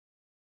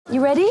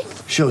You ready?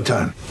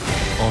 Showtime.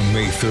 On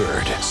May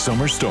 3rd,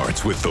 summer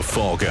starts with The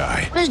Fall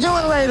Guy. Let's do it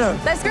later.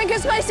 Let's drink a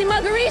spicy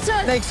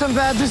margarita. Make some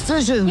bad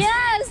decisions.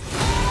 Yes.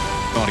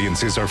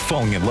 Audiences are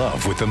falling in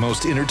love with the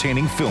most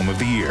entertaining film of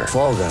the year.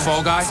 Fall Guy.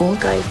 Fall Guy? Fall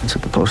Guy. That's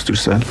what the poster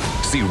said.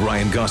 See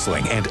Ryan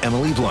Gosling and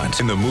Emily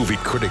Blunt in the movie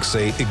critics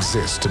say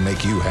exists to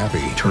make you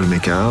happy. Trying to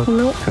make it out?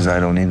 Nope. Because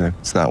I don't either.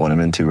 It's not what I'm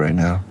into right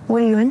now.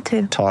 What are you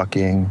into?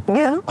 Talking.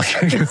 Yeah.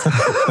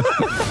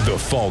 The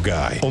Fall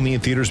Guy. Only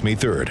in theaters May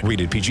 3rd.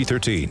 Rated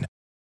PG-13.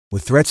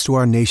 With threats to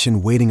our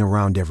nation waiting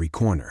around every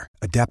corner,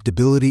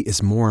 adaptability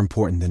is more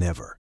important than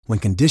ever. When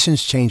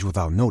conditions change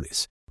without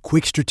notice,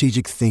 quick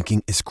strategic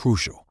thinking is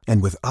crucial.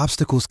 And with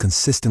obstacles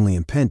consistently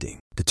impending,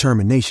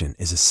 determination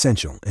is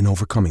essential in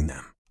overcoming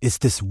them. It's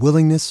this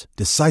willingness,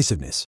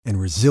 decisiveness, and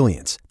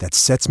resilience that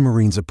sets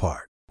Marines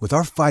apart. With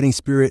our fighting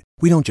spirit,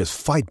 we don't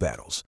just fight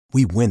battles,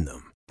 we win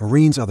them.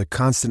 Marines are the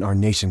constant our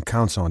nation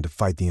counts on to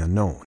fight the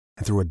unknown.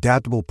 And through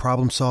adaptable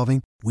problem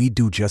solving, we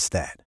do just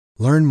that.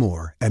 Learn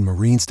more at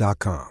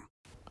marines.com.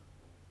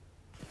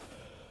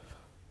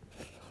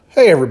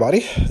 Hey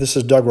everybody, this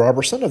is Doug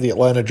Robertson of the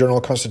Atlanta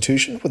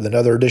Journal-Constitution with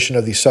another edition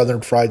of the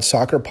Southern Fried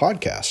Soccer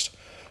Podcast.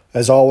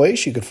 As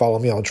always, you can follow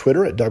me on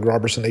Twitter at Doug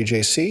Robertson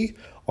AJC,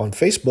 on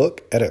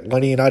Facebook at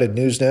Atlanta United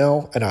News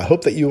Now, and I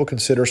hope that you will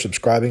consider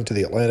subscribing to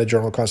the Atlanta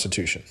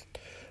Journal-Constitution.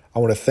 I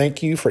want to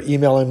thank you for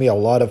emailing me a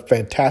lot of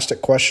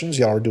fantastic questions.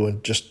 Y'all are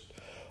doing just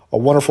a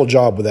wonderful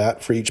job with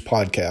that for each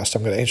podcast.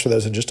 I'm going to answer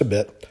those in just a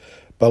bit,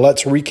 but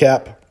let's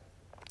recap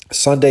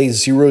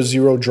Sunday's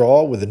 0-0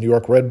 draw with the New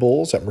York Red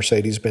Bulls at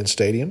Mercedes-Benz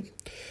Stadium.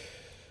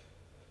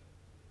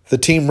 The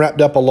team wrapped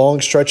up a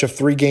long stretch of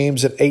 3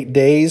 games in 8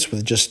 days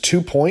with just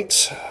 2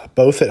 points,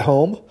 both at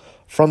home,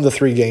 from the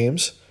 3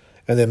 games,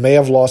 and they may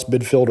have lost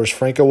midfielders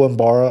Franco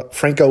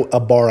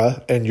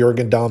Ibarra and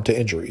Jurgen Damm to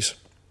injuries.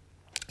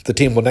 The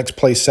team will next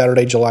play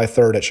Saturday, July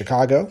 3rd at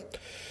Chicago.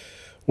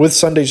 With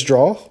Sunday's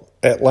draw,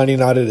 Atlanta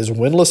United is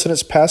winless in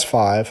its past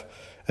 5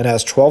 and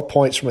has 12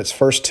 points from its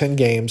first 10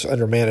 games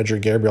under manager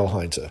Gabriel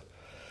Heinze.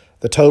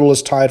 The total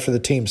is tied for the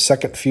team's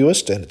second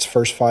fewest in its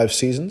first 5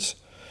 seasons.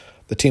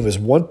 The team is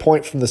 1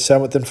 point from the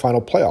 7th and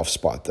final playoff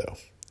spot, though.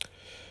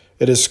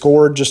 It has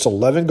scored just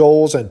 11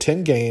 goals in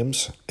 10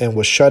 games and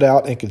was shut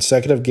out in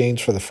consecutive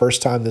games for the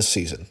first time this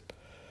season.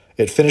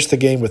 It finished the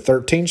game with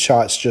 13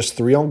 shots, just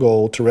 3 on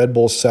goal, to Red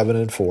Bull's 7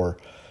 and 4,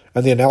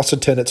 and the announced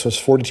attendance was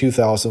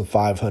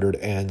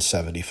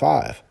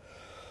 42,575.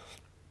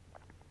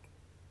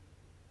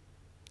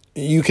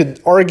 You can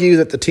argue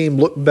that the team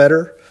looked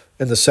better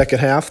in the second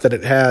half than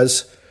it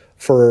has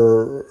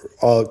for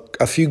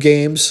a few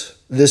games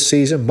this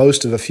season,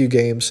 most of a few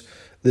games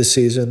this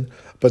season,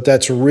 but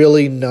that's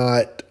really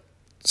not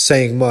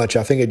saying much.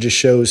 I think it just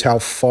shows how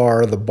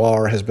far the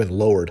bar has been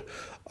lowered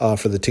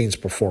for the team's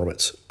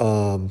performance.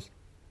 I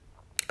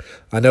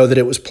know that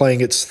it was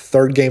playing its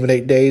 3rd game in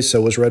 8 days, so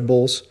was Red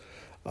Bulls.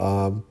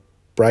 Brad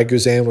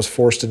Guzan was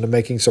forced into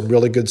making some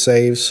really good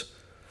saves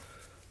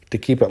to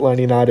keep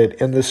Atlanta United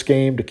in this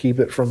game, to keep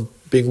it from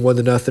being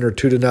 1-0 or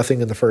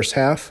 2-0 in the first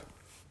half.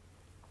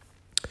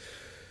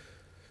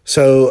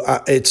 So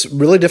it's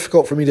really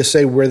difficult for me to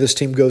say where this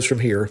team goes from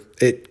here.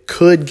 It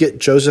could get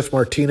Josef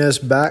Martinez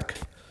back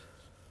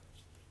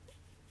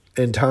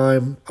in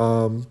time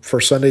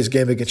for Sunday's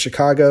game against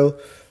Chicago.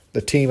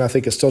 The team, I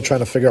think, is still trying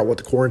to figure out what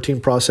the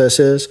quarantine process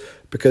is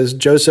because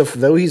Josef,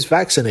 though he's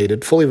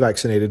vaccinated, fully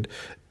vaccinated,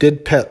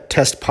 did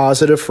test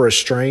positive for a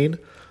strain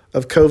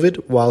of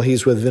COVID while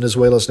he's with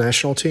Venezuela's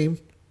national team.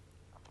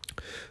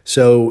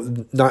 So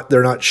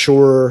they're not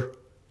sure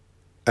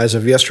as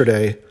of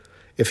yesterday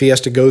if he has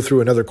to go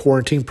through another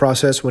quarantine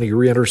process when he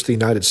re-enters the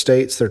United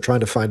States. They're trying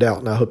to find out,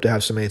 and I hope to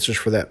have some answers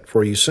for that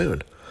for you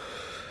soon.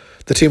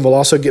 The team will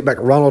also get back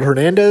Ronald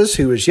Hernandez,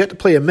 who is yet to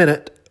play a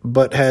minute,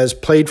 but has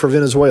played for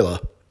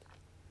Venezuela.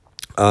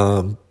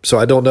 So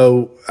I don't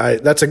know.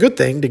 That's a good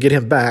thing to get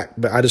him back,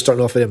 but I just don't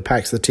know if it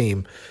impacts the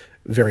team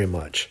very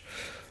much.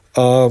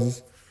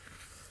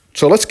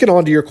 So let's get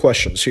on to your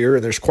questions here,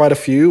 and there's quite a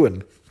few,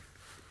 and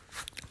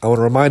I want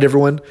to remind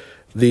everyone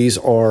these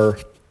are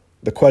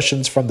the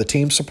questions from the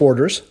team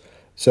supporters.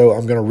 So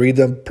I'm going to read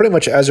them pretty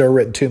much as they're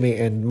written to me,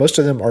 and most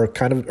of them are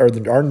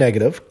are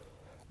negative,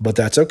 but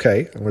that's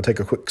okay. I'm going to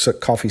take a quick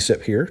coffee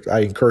sip here.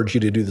 I encourage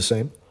you to do the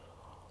same.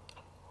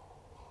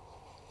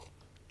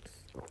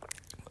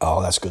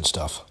 Oh, that's good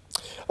stuff.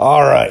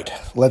 All right,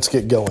 let's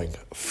get going.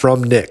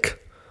 From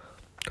Nick.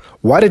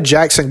 Why did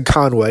Jackson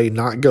Conway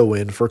not go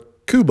in for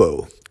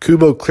Kubo?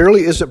 Kubo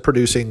clearly isn't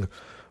producing.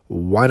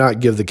 Why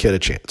not give the kid a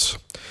chance?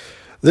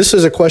 This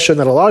is a question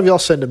that a lot of y'all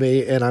send to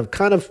me, and I'm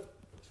kind of,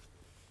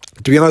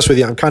 to be honest with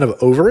you, I'm kind of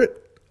over it.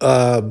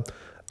 I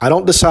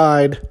don't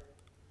decide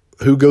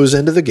who goes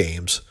into the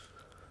games.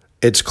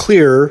 It's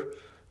clear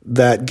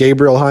that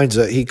Gabriel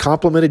Heinze, he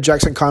complimented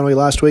Jackson Conway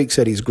last week,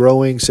 said he's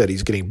growing, said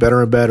he's getting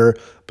better and better,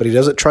 but he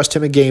doesn't trust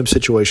him in game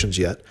situations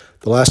yet.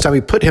 The last time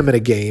he put him in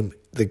a game,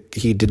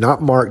 he did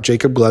not mark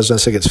Jacob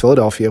Glesnes against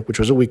Philadelphia, which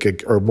was a week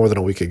ago, or more than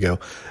a week ago,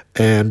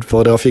 and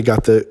Philadelphia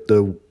got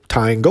the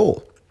tying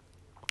goal.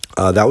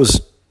 That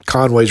was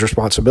Conway's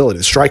responsibility,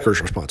 the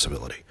striker's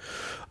responsibility.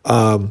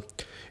 I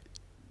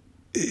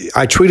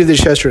tweeted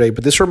this yesterday,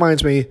 but this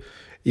reminds me,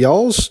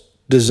 y'all's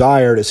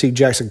desire to see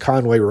Jackson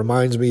Conway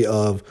reminds me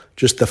of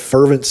just the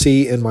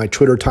fervency in my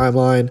Twitter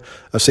timeline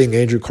of seeing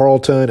Andrew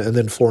Carleton and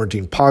then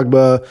Florentine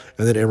Pogba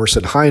and then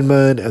Emerson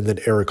Hyndman and then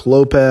Eric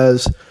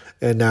Lopez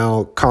and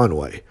now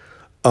Conway.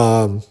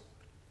 I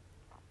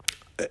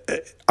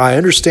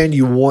understand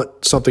you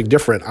want something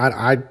different.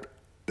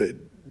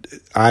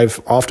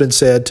 I've often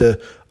said to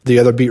the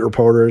other beat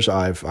reporters,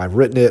 I've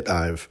written it,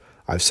 I've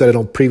said it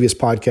on previous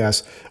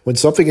podcasts, when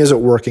something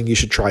isn't working, you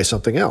should try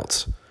something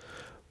else.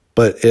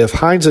 But if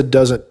Heinze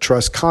doesn't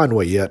trust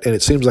Conway yet, and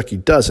it seems like he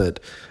doesn't,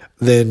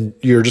 then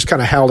you're just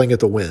kind of howling at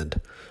the wind.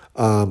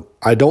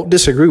 I don't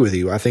disagree with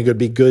you. I think it would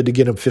be good to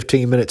get him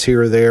 15 minutes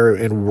here or there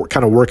and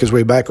kind of work his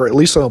way back, or at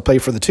least let him play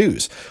for the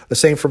twos. The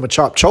same for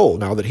Machop Chol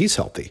now that he's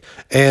healthy.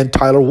 And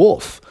Tyler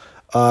Wolf.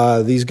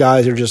 These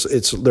guys are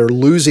they're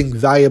losing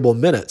valuable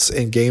minutes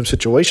in game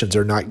situations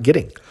they're not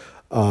getting.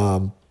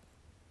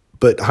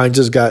 But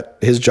Heinze's got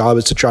his job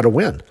is to try to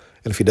win.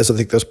 And if he doesn't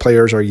think those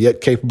players are yet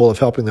capable of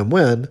helping them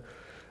win,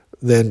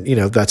 then,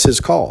 that's his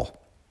call.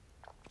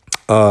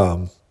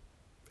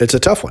 It's a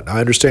tough one. I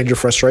understand your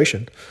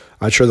frustration.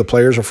 I'm sure the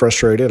players are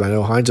frustrated. I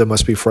know Heinze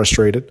must be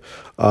frustrated.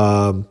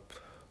 But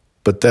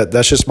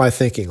that's just my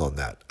thinking on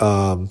that.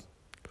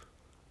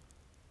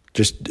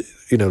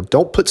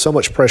 Don't put so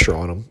much pressure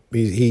on him.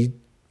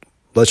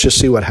 Let's just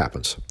see what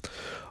happens.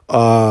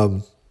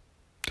 And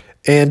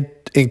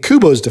in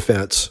Kubo's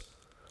defense,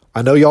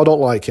 I know y'all don't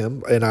like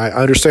him, and I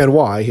understand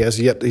why.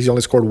 He's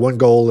only scored one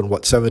goal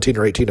in 17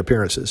 or 18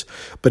 appearances,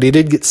 but he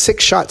did get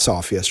 6 shots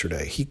off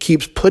yesterday. He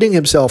keeps putting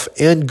himself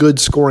in good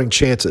scoring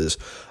chances.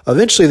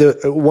 Eventually,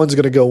 the one's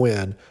going to go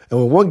in, and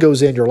when one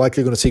goes in, you're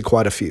likely going to see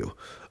quite a few.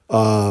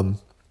 So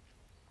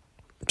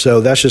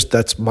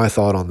that's my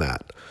thought on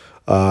that.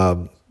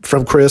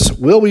 From Chris,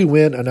 will we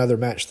win another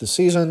match this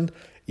season?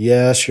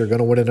 Yes, you're going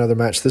to win another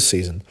match this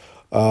season.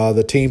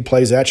 The team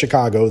plays at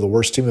Chicago, the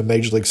worst team in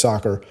Major League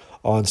Soccer,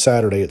 on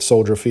Saturday at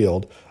Soldier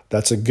Field.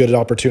 That's a good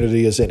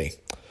opportunity as any.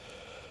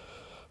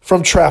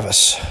 From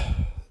Travis,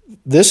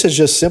 this is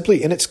just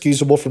simply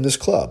inexcusable from this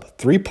club.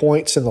 3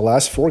 points in the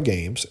last 4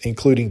 games,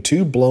 including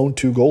 2 blown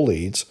 2-goal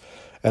leads,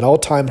 an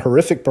all-time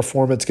horrific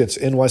performance against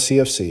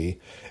NYCFC,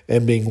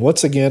 and being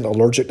once again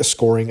allergic to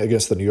scoring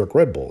against the New York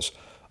Red Bulls.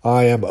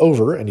 I am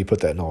over, and you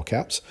put that in all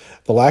caps,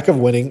 the lack of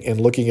winning and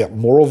looking at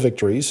moral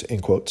victories, in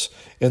quotes,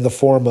 in the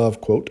form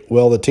of, quote,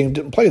 well, the team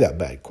didn't play that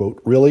bad,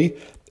 quote. Really?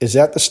 Is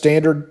that the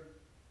standard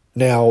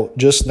now,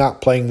 just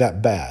not playing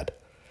that bad?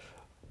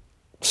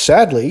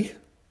 Sadly,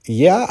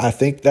 yeah, I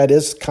think that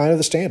is kind of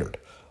the standard.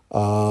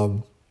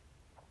 I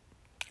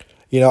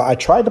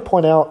tried to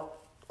point out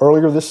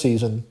earlier this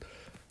season,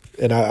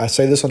 and I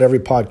say this on every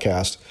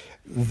podcast,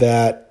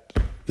 that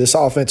this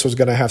offense was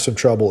going to have some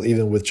trouble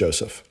even with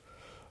Joseph.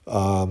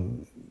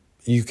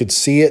 You could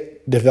see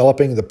it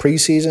developing the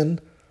preseason,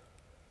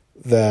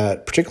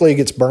 that particularly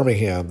against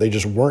Birmingham, they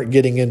just weren't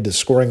getting into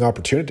scoring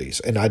opportunities,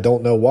 and I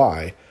don't know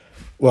why.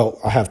 Well,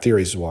 I have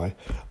theories why.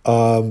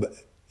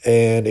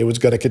 And it was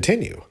going to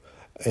continue.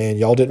 And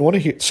y'all didn't want to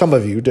hear, some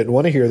of you didn't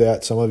want to hear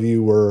that. Some of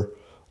you were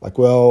like,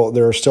 well,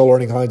 they're still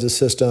learning Heinze's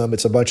system.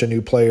 It's a bunch of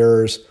new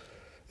players,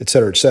 et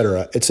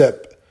cetera,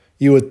 except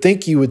you would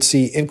think you would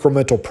see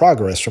incremental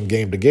progress from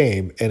game to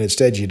game, and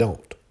instead you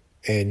don't,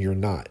 and you're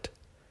not.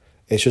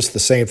 It's just the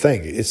same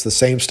thing. It's the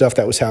same stuff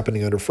that was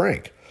happening under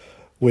Frank,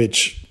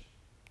 which,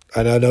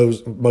 and I know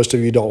most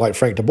of you don't like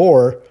Frank de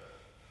Boer,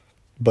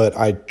 but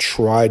I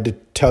tried to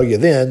tell you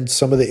then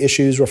some of the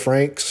issues with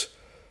Frank's.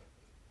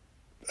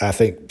 I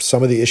think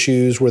some of the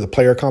issues were the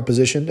player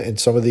composition, and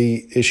some of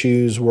the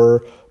issues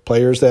were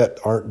players that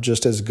aren't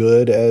just as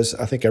good as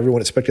I think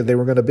everyone expected they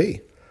were going to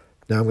be.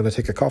 Now I'm going to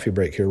take a coffee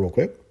break here real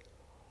quick.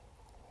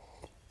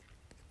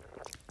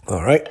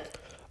 All right.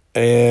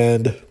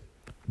 And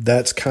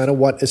that's kind of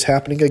what is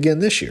happening again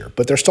this year.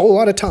 But there's still a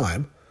lot of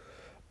time.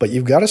 But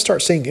you've got to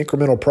start seeing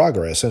incremental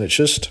progress, and it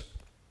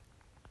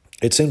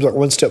seems like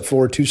 1 step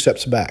forward, 2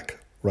 steps back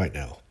right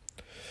now.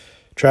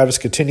 Travis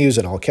continues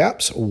in all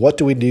caps, what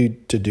do we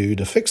need to do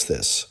to fix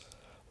this?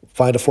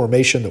 Find a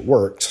formation that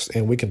works,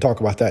 and we can talk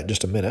about that in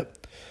just a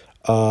minute,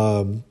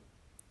 and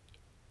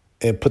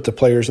put the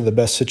players in the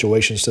best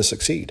situations to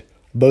succeed.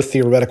 Both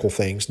theoretical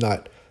things,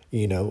 not,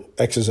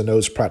 X's and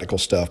O's practical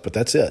stuff, but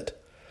that's it.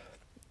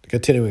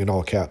 Continuing in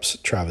all caps,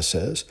 Travis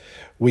says,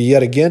 we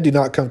yet again do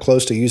not come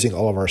close to using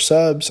all of our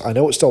subs. I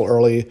know it's still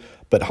early,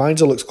 but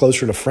Heinze looks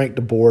closer to Frank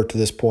de Boer to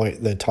this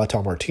point than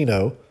Tata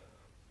Martino.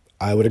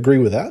 I would agree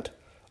with that,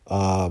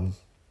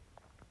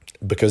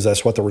 because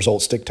that's what the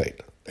results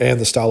dictate and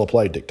the style of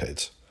play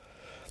dictates.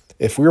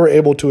 If we were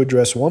able to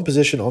address one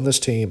position on this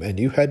team and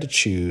you had to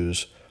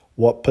choose,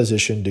 what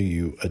position do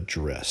you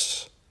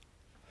address?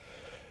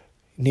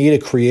 Need a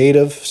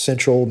creative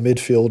central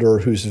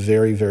midfielder who's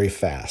very, very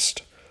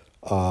fast.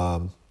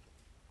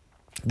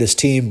 This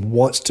team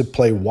wants to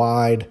play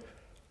wide.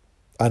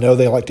 I know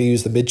they like to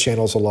use the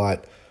mid-channels a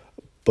lot,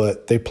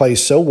 but they play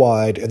so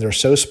wide and they're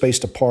so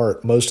spaced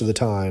apart most of the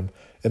time,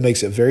 it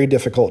makes it very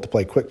difficult to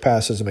play quick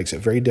passes. It makes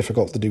it very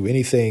difficult to do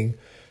anything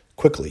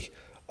quickly.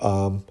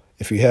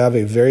 If you have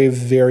a very,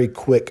 very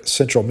quick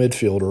central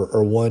midfielder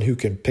or one who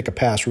can pick a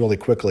pass really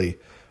quickly,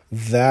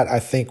 that I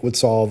think would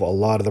solve a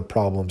lot of the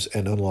problems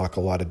and unlock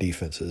a lot of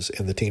defenses,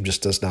 and the team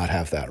just does not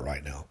have that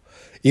right now.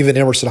 Even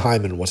Emerson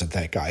Hyndman wasn't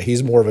that guy.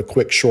 He's more of a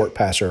quick, short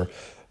passer,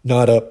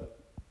 not a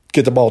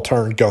get the ball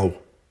turned, go,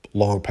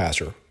 long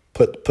passer,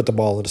 put the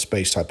ball into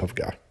space type of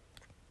guy.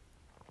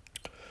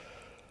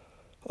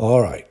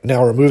 All right,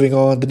 now we're moving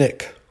on to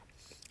Nick.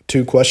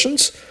 2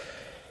 questions.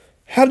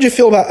 How did you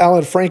feel about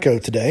Alan Franco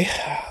today?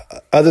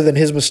 Other than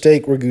his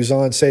mistake where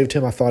Guzan saved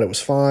him, I thought it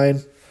was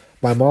fine.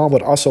 My mom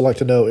would also like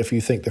to know if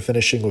you think the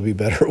finishing would be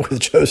better with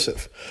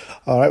Joseph.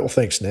 All right, well,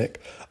 thanks, Nick.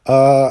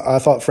 I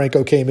thought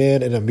Franco came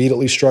in and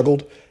immediately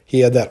struggled. He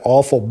had that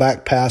awful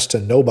back pass to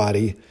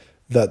nobody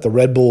that the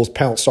Red Bulls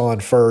pounced on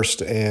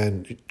first,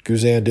 and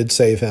Guzan did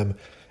save him.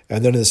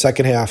 And then in the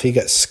second half, he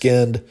got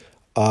skinned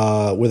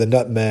with a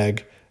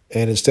nutmeg,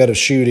 and instead of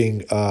shooting,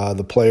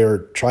 the player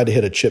tried to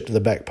hit a chip to the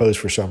back post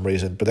for some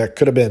reason. But that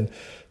could have been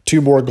 2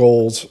 more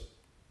goals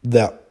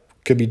that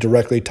could be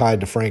directly tied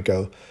to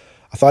Franco.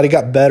 I thought he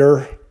got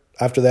better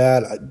after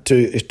that.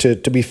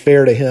 To be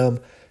fair to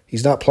him,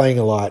 he's not playing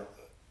a lot.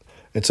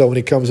 And so when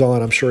he comes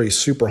on, I'm sure he's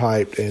super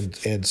hyped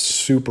and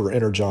super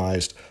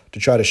energized to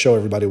try to show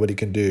everybody what he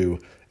can do.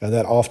 And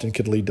that often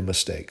could lead to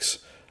mistakes.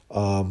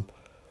 Now,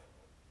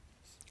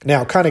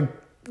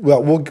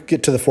 we'll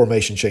get to the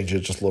formation change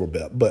in just a little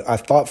bit. But I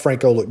thought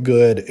Franco looked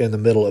good in the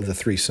middle of the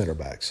 3 center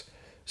backs.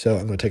 So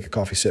I'm going to take a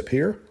coffee sip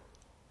here.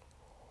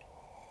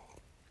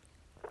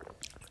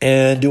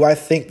 And do I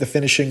think the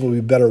finishing will be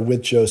better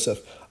with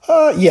Joseph?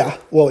 Yeah.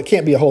 Well, it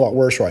can't be a whole lot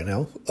worse right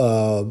now.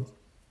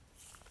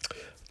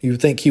 You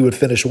would think he would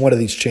finish one of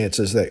these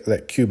chances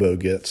that Kubo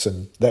gets,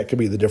 and that could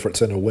be the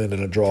difference in a win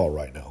and a draw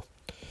right now.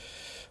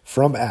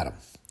 From Adam.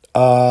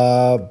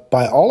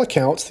 By all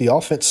accounts, the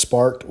offense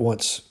sparked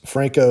once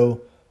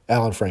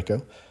Alan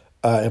Franco,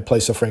 in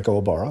place of Franco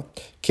Ibarra,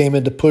 came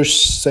in to push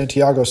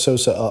Santiago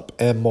Sosa up,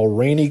 and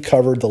Mulroney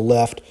covered the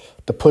left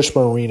to push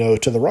Marino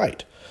to the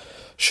right.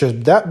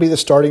 Should that be the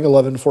starting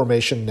 11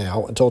 formation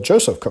now until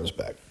Joseph comes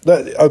back?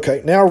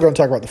 Okay, now we're going to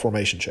talk about the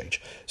formation change.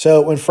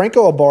 So when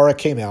Franco Ibarra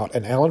came out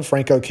and Alan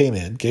Franco came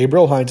in,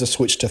 Gabriel Heinze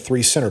switched to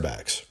 3 center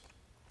backs.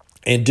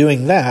 And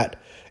doing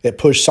that, it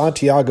pushed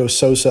Santiago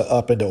Sosa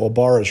up into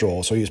Ibarra's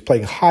role. So he's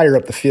playing higher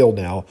up the field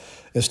now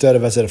instead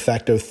of as a de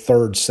facto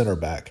 3rd center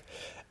back.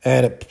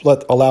 And it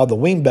allowed the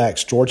wing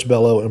backs, George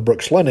Bello and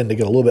Brooks Lennon, to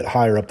get a little bit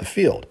higher up the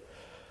field.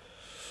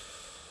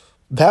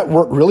 That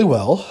worked really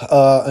well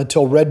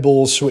until Red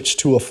Bulls switched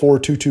to a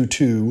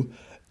 4-2-2-2,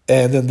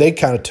 and then they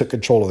kind of took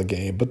control of the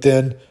game. But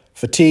then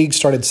fatigue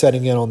started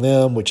setting in on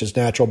them, which is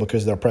natural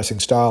because of their pressing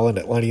style, and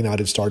Atlanta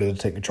United started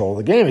to take control of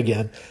the game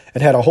again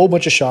and had a whole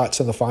bunch of shots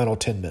in the final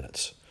 10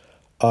 minutes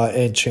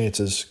and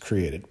chances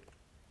created.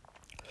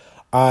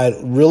 I've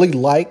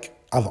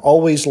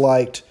always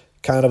liked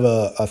kind of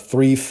a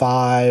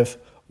 3-5-1-1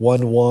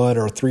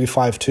 or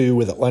 3-5-2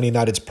 with Atlanta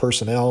United's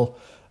personnel.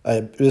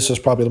 This is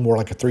probably more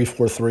like a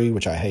 3-4-3,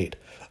 which I hate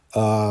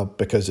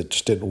because it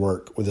just didn't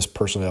work with this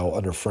personnel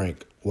under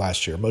Frank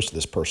last year, most of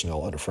this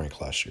personnel under Frank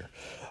last year.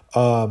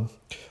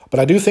 But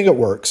I do think it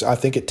works. I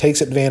think it takes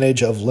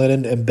advantage of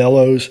Lennon and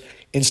Bello's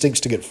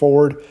instincts to get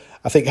forward.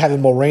 I think having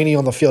Mulroney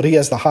on the field, he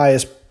has the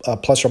highest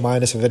plus or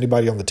minus of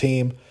anybody on the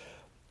team,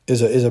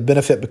 is a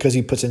benefit because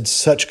he puts in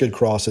such good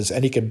crosses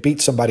and he can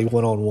beat somebody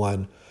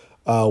one-on-one,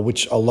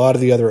 which a lot of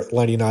the other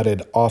Atlanta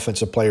United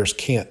offensive players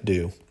can't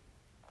do.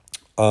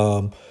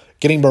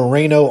 Getting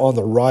Moreno on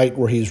the right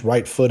where he's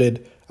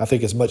right-footed, I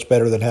think is much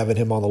better than having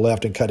him on the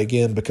left and cutting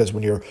in, because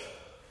when you're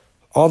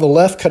on the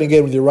left cutting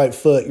in with your right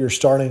foot, you're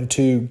starting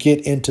to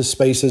get into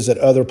spaces that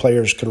other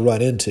players could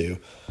run into.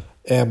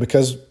 And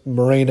because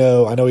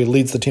Moreno, I know he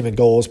leads the team in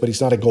goals, but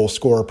he's not a goal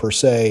scorer per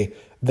se,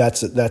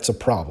 that's a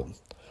problem.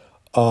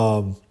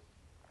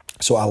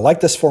 So I like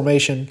this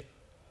formation.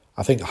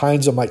 I think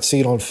Heinze might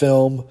see it on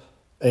film,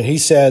 and he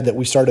said that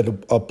we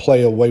started a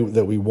play a way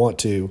that we want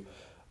to.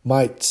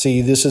 Might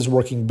see this is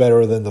working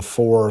better than the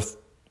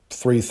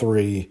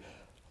 4-3-3.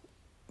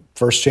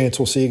 First chance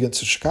we'll see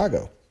against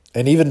Chicago.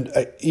 And even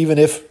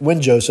if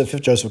Joseph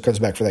comes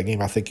back for that game,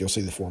 I think you'll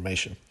see the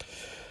formation.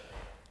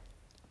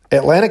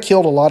 Atlanta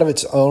killed a lot of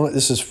its own.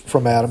 This is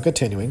from Adam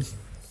continuing.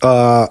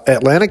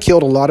 Atlanta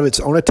killed a lot of its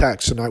own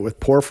attacks tonight with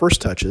poor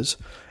first touches.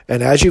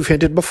 And as you've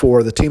hinted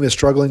before, the team is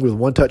struggling with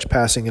one-touch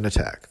passing and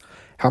attack.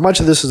 How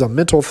much of this is a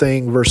mental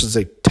thing versus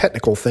a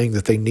technical thing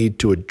that they need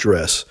to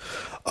address?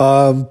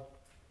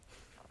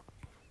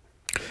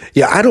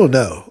 Yeah, I don't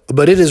know,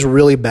 but it is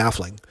really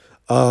baffling.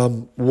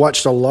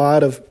 Watched a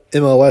lot of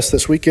MLS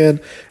this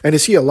weekend, and you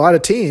see a lot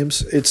of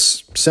teams,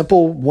 it's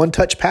simple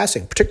one-touch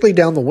passing, particularly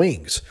down the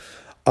wings.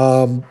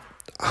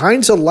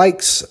 Heinze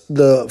likes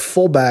the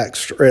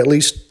fullbacks, or at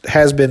least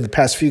has been the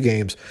past few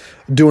games,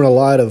 doing a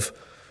lot of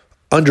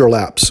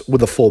underlaps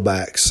with the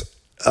fullbacks,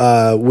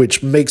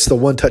 which makes the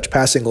one-touch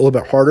passing a little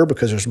bit harder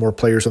because there's more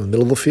players in the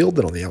middle of the field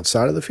than on the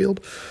outside of the field.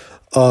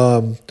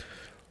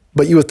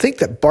 But you would think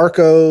that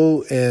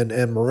Barco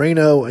and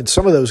Moreno and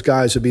some of those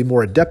guys would be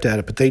more adept at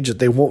it, but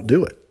they won't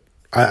do it.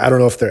 I don't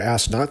know if they're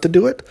asked not to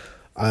do it.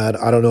 I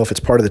don't know if it's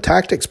part of the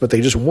tactics, but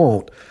they just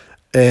won't.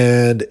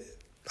 And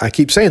I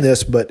keep saying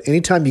this, but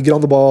anytime you get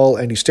on the ball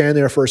and you stand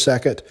there for a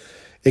second,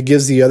 it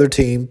gives the other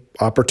team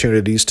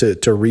opportunities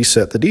to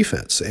reset the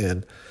defense.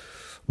 And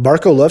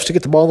Barco loves to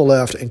get the ball on the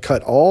left and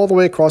cut all the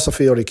way across the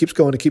field. He keeps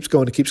going, he keeps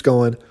going, he keeps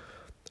going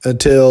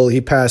until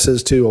he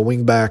passes to a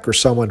wing back or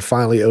someone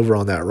finally over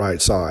on that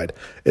right side.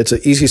 It's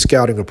an easy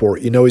scouting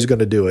report. You know he's going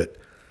to do it.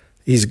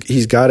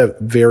 He's got to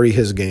vary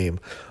his game.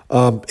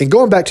 And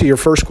going back to your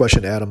first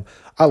question, Adam,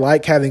 I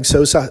like having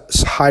Sosa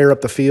higher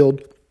up the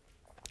field.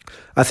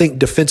 I think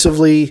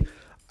defensively,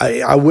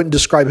 I wouldn't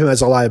describe him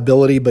as a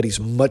liability, but he's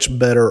much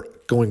better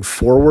going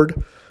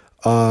forward.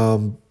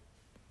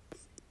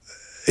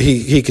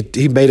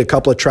 He made a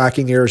couple of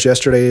tracking errors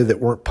yesterday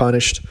that weren't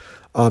punished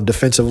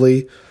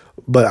defensively,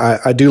 but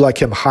I do like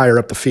him higher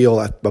up the field.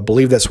 I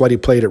believe that's what he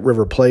played at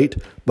River Plate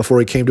before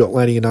he came to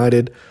Atlanta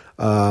United.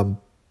 I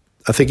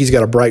think he's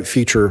got a bright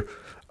future,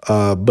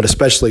 but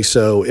especially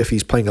so if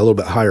he's playing a little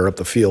bit higher up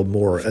the field,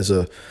 more as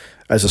a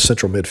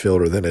central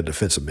midfielder than a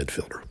defensive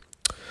midfielder.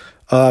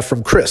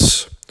 From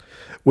Chris,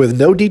 with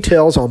no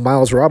details on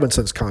Miles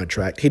Robinson's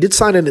contract, he did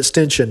sign an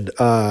extension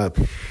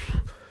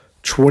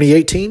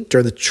 2019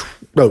 during the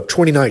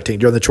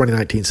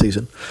 2019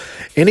 season.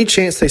 Any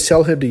chance they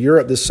sell him to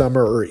Europe this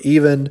summer or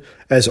even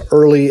as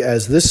early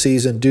as this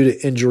season due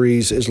to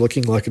injuries is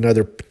looking like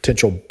another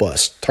potential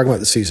bust? Talking about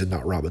the season,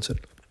 not Robinson.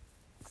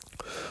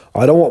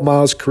 I don't want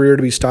Miles' career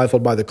to be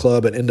stifled by the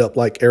club and end up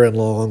like Aaron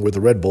Long with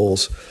the Red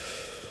Bulls.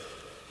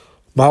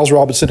 Miles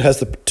Robinson has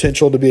the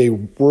potential to be a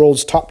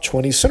world's top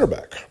 20 center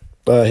back.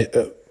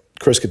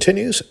 Chris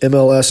continues,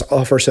 MLS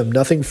offers him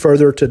nothing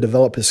further to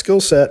develop his skill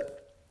set.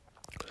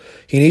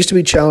 He needs to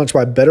be challenged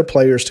by better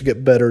players to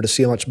get better to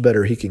see how much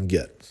better he can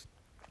get.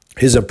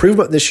 His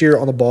improvement this year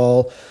on the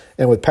ball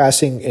and with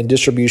passing and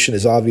distribution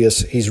is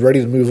obvious. He's ready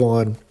to move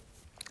on.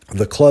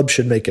 The club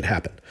should make it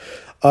happen.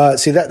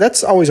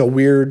 That's always a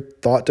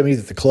weird thought to me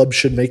that the club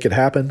should make it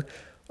happen.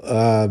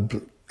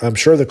 I'm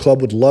sure the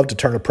club would love to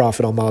turn a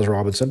profit on Miles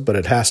Robinson, but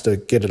it has to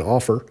get an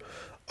offer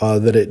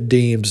that it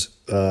deems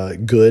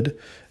good.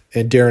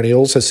 And Darren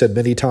Eales has said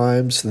many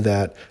times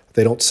that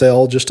they don't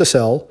sell just to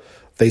sell.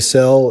 They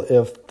sell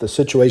if the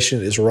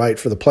situation is right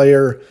for the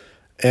player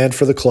and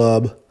for the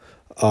club.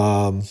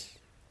 And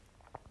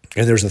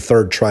there's a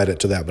third trident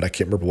to that, but I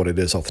can't remember what it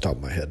is off the top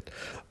of my head.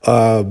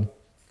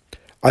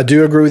 I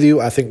do agree with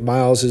you. I think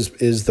Miles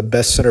is the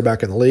best center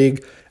back in the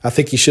league. I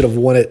think he should have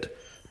won it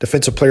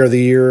Defensive Player of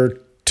the Year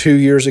 2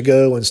 years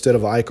ago instead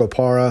of Ike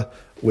Opara,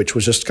 which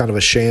was just kind of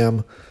a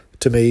sham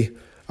to me.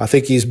 I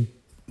think he's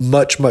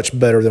much, much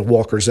better than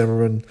Walker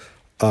Zimmerman.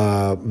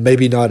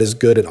 Maybe not as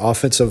good an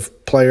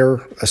offensive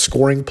player, a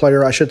scoring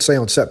player, I should say,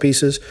 on set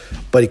pieces,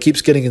 but he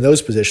keeps getting in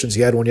those positions.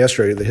 He had one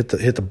yesterday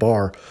that hit the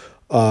bar.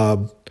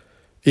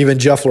 Even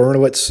Jeff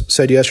Larentowicz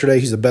said yesterday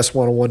he's the best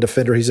one-on-one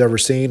defender he's ever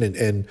seen,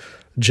 and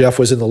Jeff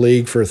was in the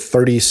league for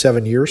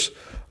 37 years.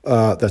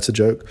 That's a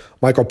joke.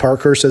 Michael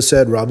Parkhurst has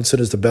said Robinson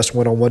is the best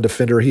one-on-one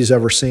defender he's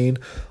ever seen.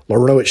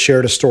 Larentowicz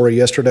shared a story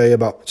yesterday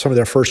about some of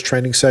their first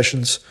training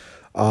sessions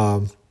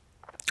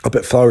up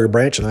at Flowery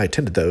Branch, and I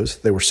attended those.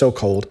 They were so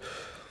cold.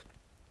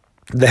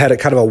 They had a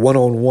kind of a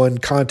one-on-one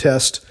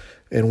contest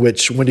in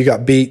which when you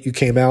got beat, you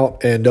came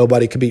out, and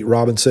nobody could beat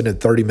Robinson in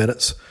 30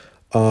 minutes.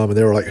 And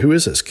they were like, who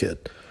is this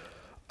kid?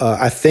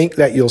 I think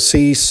that you'll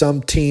see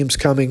some teams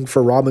coming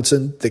for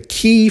Robinson. The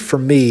key for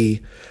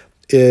me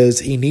is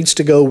he needs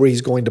to go where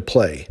he's going to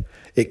play.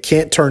 It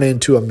can't turn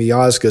into a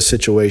Miazga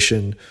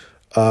situation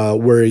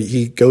where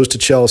he goes to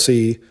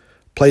Chelsea,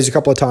 plays a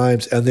couple of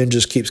times, and then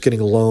just keeps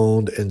getting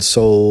loaned and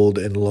sold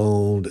and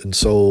loaned and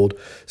sold.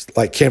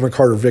 Like Cameron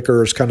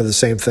Carter-Vickers, kind of the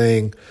same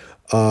thing.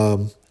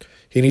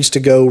 He needs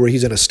to go where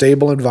he's in a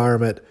stable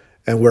environment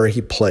and where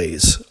he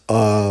plays.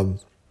 To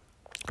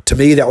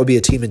me, that would be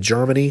a team in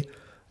Germany,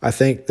 I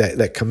think,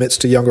 that commits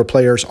to younger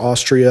players.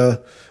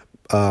 Austria,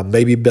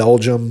 maybe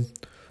Belgium,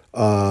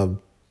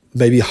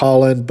 maybe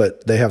Holland,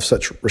 but they have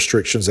such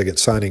restrictions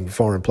against signing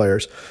foreign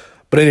players.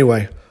 But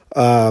anyway,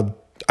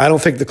 I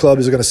don't think the club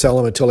is going to sell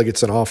him until he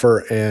gets an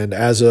offer, and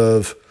as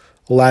of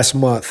last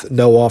month,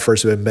 no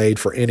offers have been made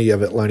for any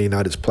of Atlanta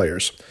United's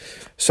players.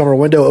 Summer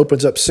window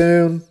opens up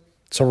soon.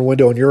 Summer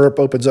window in Europe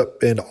opens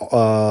up in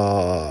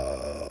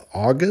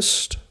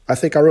August, I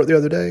think I wrote the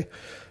other day.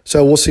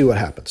 So we'll see what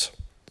happens.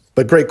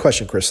 But great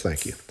question, Chris.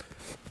 Thank you.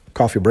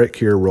 Coffee break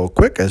here real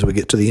quick as we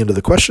get to the end of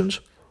the questions.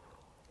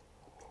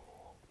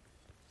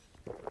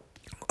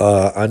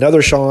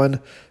 Another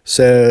Sean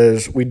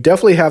says, we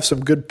definitely have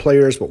some good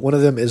players, but one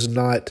of them is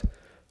not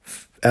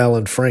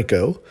Alan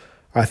Franco.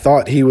 I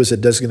thought he was a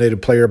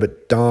designated player,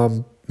 but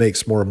Dom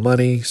makes more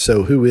money.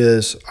 So who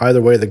is?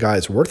 Either way, the guy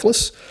is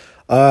worthless.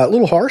 A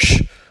little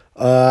harsh.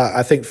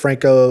 I think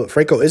Franco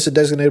is a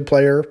designated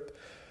player.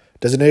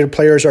 Designated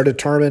players are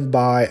determined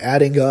by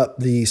adding up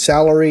the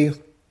salary,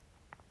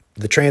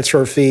 the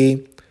transfer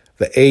fee,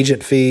 the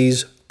agent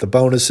fees, the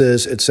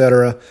bonuses,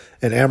 etc.,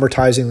 and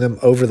amortizing them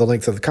over the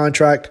length of the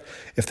contract.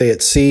 If they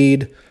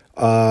exceed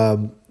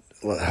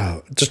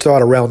just throw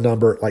out a round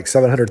number, like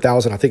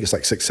 700,000, I think it's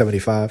like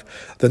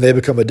 675, then they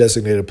become a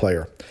designated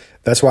player.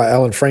 That's why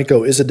Alan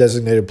Franco is a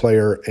designated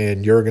player,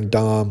 and Jurgen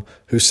Damm,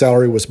 whose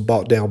salary was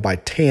bought down by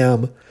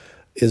TAM,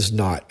 is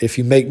not. If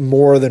you make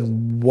more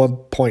than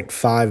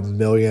 1.5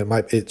 million,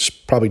 it's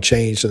probably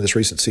changed in this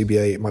recent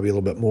CBA. It might be a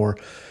little bit more.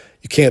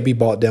 You can't be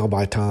bought down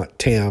by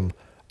TAM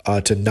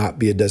to not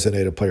be a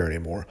designated player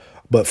anymore.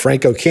 But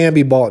Franco can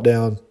be bought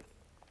down.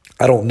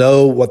 I don't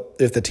know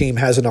if the team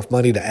has enough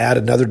money to add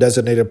another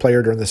designated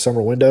player during the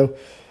summer window,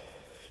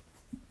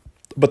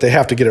 but they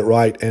have to get it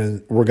right,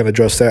 and we're going to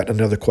address that in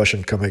another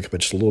question coming up in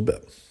just a little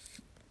bit.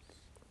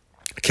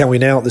 Can we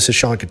now, this is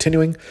Sean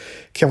continuing,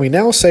 can we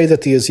now say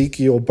that the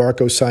Ezequiel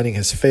Barco signing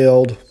has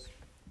failed?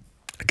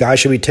 A guy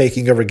should be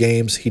taking over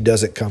games. He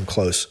doesn't come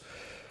close.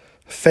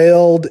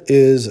 Failed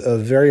is a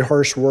very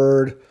harsh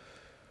word,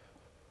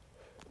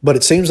 but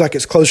it seems like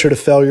it's closer to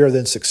failure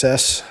than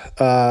success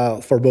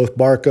for both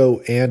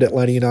Barco and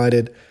Atlanta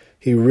United.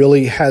 He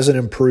really hasn't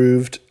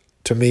improved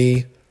to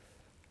me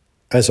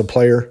as a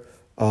player.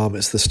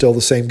 It's still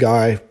the same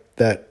guy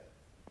that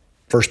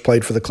first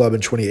played for the club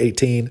in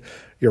 2018.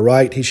 You're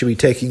right, he should be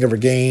taking over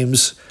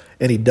games,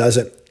 and he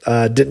doesn't.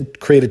 Didn't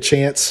create a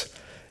chance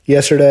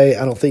yesterday.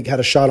 I don't think had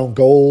a shot on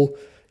goal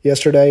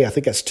yesterday. I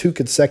think that's 2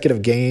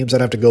 consecutive games.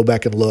 I'd have to go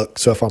back and look,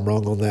 so if I'm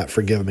wrong on that,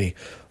 forgive me.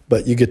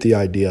 But you get the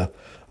idea.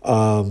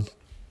 And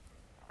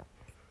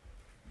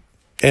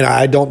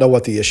I don't know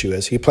what the issue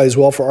is. He plays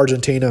well for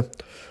Argentina.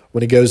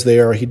 When he goes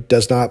there, he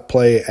does not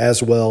play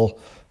as well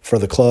for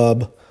the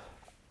club.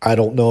 I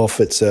don't know if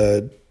it's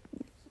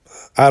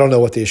I don't know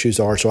what the issues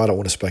are, so I don't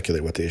want to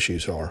speculate what the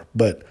issues are.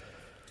 But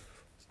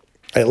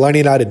Atlanta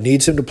United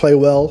needs him to play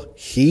well.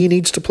 He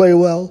needs to play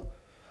well,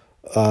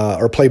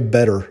 or play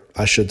better,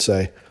 I should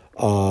say.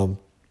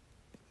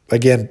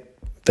 Again,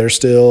 there's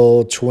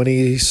still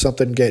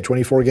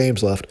 24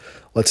 games left.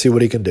 Let's see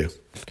what he can do.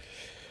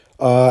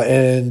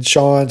 And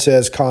Sean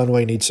says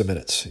Conway needs some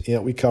minutes. Yeah,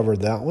 we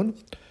covered that one.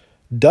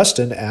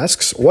 Dustin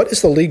asks, what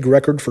is the league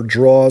record for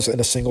draws in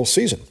a single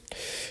season?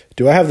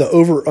 Do I have the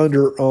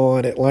over-under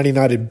on Atlanta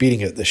United beating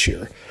it this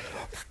year?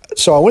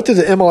 So I went through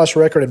the MLS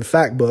record and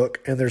fact book,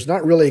 and there's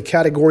not really a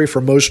category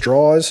for most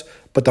draws,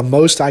 but the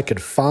most I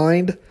could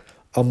find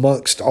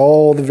amongst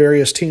all the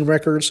various team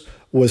records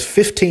was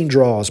 15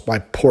 draws by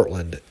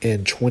Portland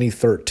in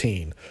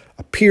 2013.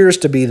 Appears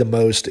to be the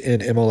most in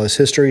MLS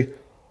history.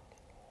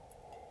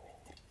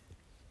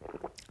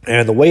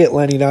 And the way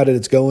Atlanta United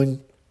is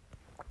going,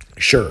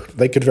 sure,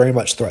 they could very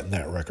much threaten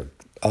that record.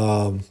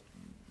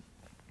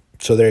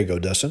 So there you go,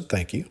 Dustin.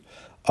 Thank you.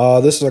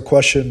 This is a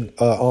question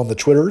on the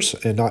Twitters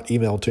and not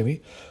emailed to me.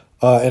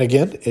 And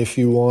again, if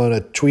you want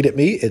to tweet at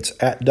me, it's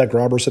at Doug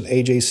Robertson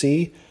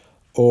AJC,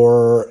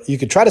 or you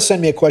could try to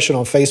send me a question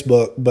on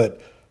Facebook, but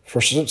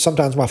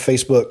sometimes my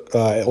Facebook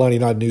Atlanta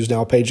United News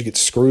Now page gets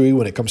screwy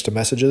when it comes to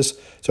messages,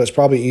 so it's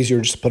probably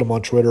easier just to put them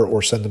on Twitter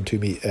or send them to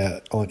me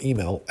on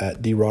email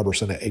at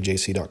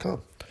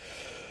drobertson@ajc.com.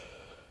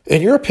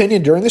 In your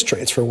opinion, during this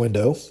transfer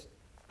window,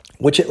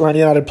 which Atlanta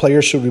United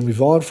players should we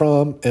move on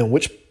from, and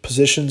which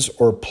positions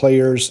or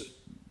players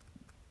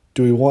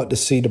do we want to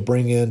see to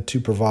bring in to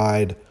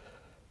provide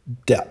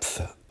depth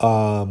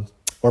or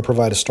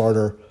provide a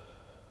starter?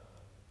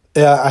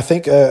 I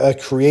think a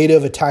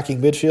creative attacking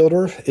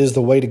midfielder is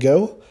the way to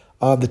go.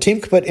 The team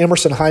could put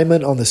Emerson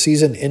Hyndman on the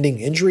season-ending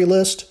injury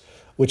list,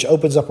 which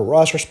opens up a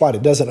roster spot.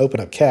 It doesn't open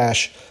up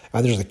cash.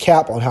 And there's a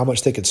cap on how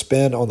much they could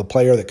spend on the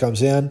player that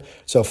comes in.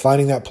 So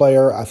finding that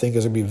player, I think,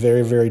 is going to be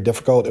very, very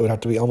difficult. It would have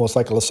to be almost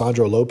like a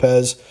Lisandro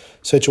Lopez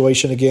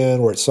situation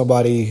again, where it's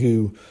somebody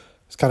who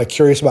is kind of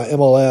curious about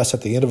MLS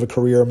at the end of a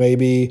career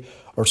maybe,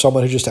 or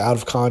someone who's just out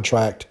of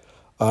contract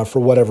for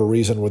whatever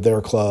reason with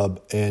their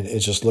club and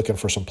is just looking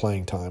for some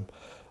playing time.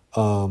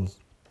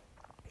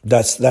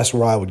 That's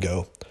where I would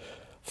go.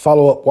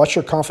 Follow up, what's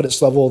your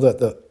confidence level that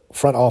the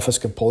front office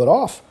can pull it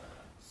off?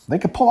 They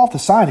could pull off the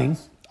signing.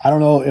 I don't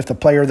know if the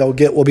player they'll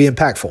get will be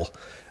impactful.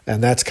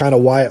 And that's kind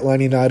of why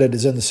Atlanta United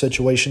is in the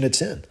situation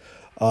it's in.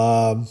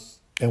 And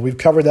we've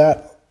covered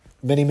that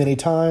many, many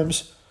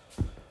times.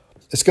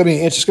 It's going to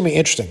be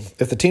interesting.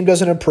 If the team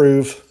doesn't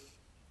improve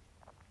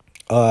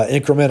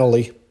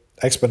incrementally,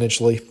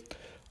 exponentially,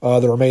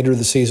 the remainder of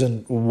the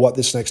season, what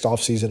this next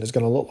offseason is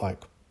going to look like.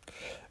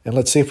 And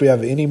let's see if we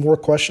have any more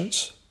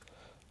questions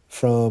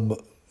from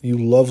you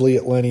lovely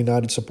Atlanta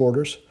United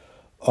supporters.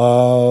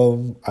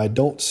 I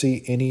don't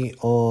see any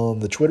on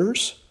the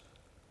Twitters.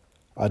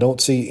 I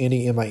don't see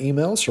any in my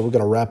emails, so we're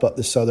going to wrap up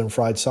this Southern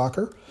Fried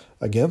Soccer.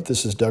 Again,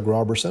 this is Doug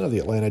Robertson of the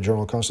Atlanta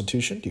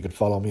Journal-Constitution. You can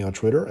follow me on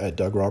Twitter at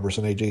Doug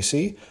Robertson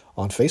AJC,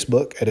 on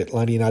Facebook at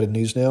Atlanta United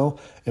News Now,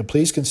 and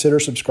please consider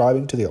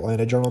subscribing to the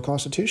Atlanta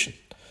Journal-Constitution.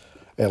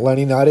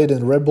 Atlanta United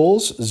and Red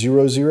Bulls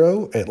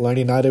 0-0. Atlanta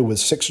United with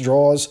 6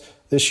 draws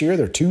this year.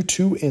 They're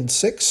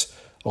 2-2-6,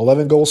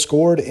 11 goals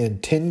scored in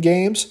 10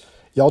 games.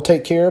 Y'all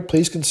take care.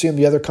 Please consume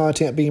the other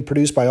content being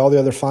produced by all the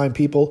other fine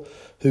people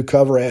who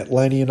cover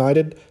Atlanta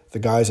United, the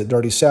guys at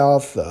Dirty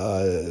South,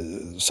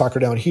 Soccer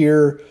Down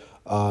Here,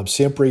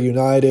 Siempre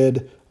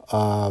United,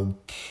 all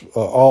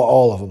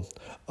of them.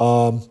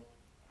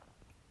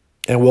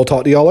 And we'll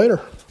talk to y'all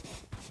later.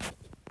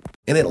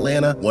 In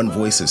Atlanta, one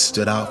voice has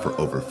stood out for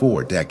over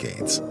 4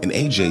 decades. An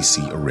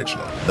AJC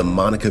original, The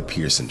Monica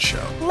Pearson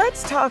Show.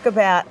 Let's talk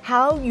about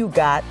how you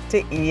got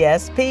to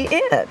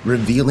ESPN.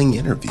 Revealing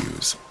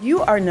interviews.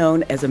 You are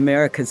known as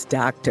America's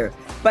doctor,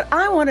 but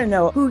I want to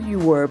know who you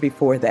were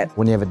before that.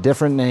 When you have a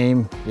different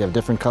name, you have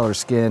different color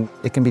skin,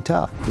 it can be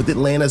tough. With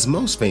Atlanta's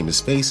most famous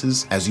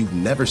faces as you've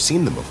never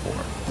seen them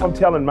before. I'm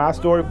telling my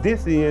story.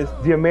 This is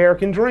the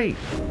American dream.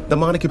 The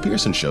Monica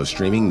Pearson Show,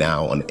 streaming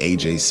now on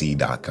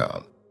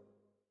AJC.com.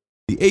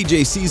 The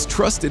AJC's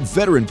trusted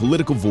veteran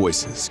political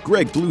voices,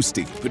 Greg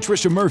Bluestein,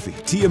 Patricia Murphy,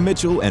 Tia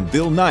Mitchell, and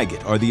Bill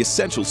Nygut, are the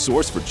essential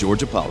source for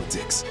Georgia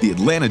politics. The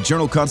Atlanta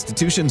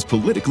Journal-Constitution's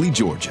Politically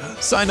Georgia.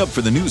 Sign up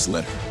for the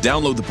newsletter,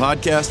 download the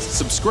podcast,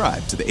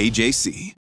 subscribe to the AJC.